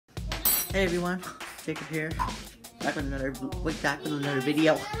Hey everyone, Jacob here. Back with another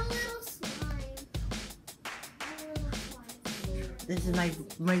video. This is I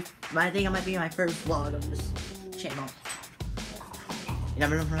think it might be my first vlog of this channel. You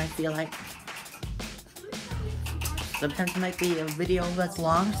never know when I feel like. Sometimes it might be a video that's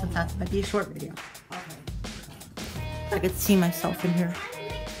long, sometimes it might be a short video. I could see myself in here.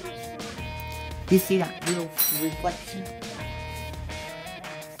 You see that little reflection?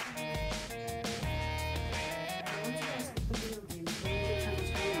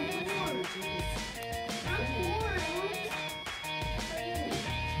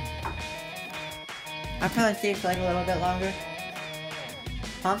 I'll probably stay for like a little bit longer.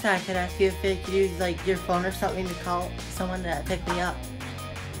 Mom said I could ask you if it could use like your phone or something to call someone to pick me up.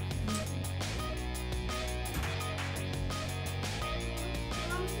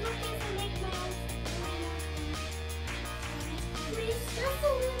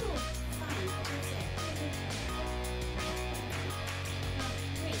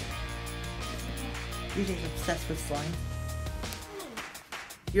 DJ's obsessed with slime.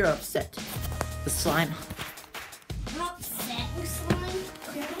 You're upset with slime. I'm upset with slime.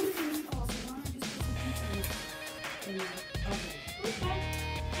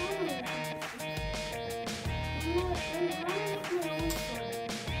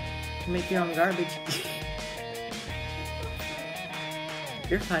 Make your own garbage.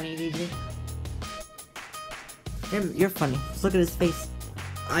 You're funny, DJ. You're funny. Look at his face.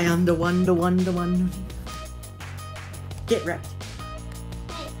 I am the one. Get wrecked.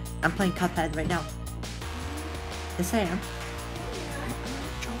 I'm playing Cuphead right now. Yes, I am.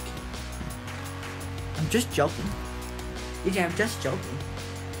 I'm just joking. DJ, I'm just joking.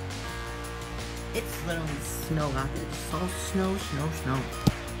 It's literally snow out there. It's all snow.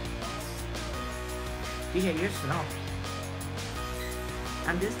 DJ, you're snow.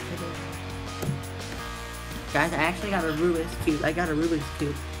 I'm just kidding. Guys, I actually got a Rubik's Cube. I got a Rubik's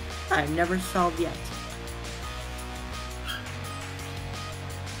Cube I've never solved yet.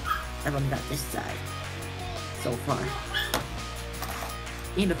 I've only got this side so far.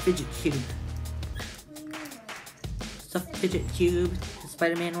 And a fidget cube. It's a fidget cube, the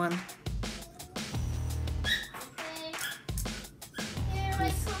Spider-Man one.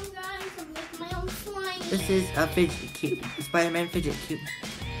 This is a fidget cube, the Spider-Man fidget cube.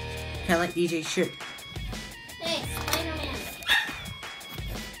 Kinda like DJ's shirt. Hey, Spider-Man.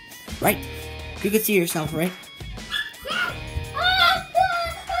 Right? You can see yourself, right?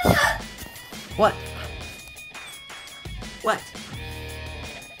 What? What?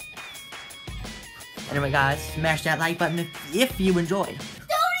 Anyway, guys, smash that like button if you enjoyed.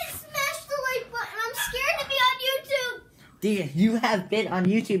 Don't smash the like button. I'm scared to be on YouTube. DJ, you have been on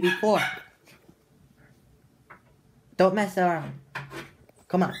YouTube before. Don't mess around.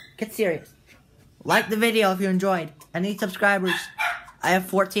 Come on, get serious. Like the video if you enjoyed. I need subscribers. I have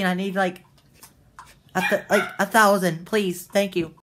 14. I need like 1,000. Please, thank you.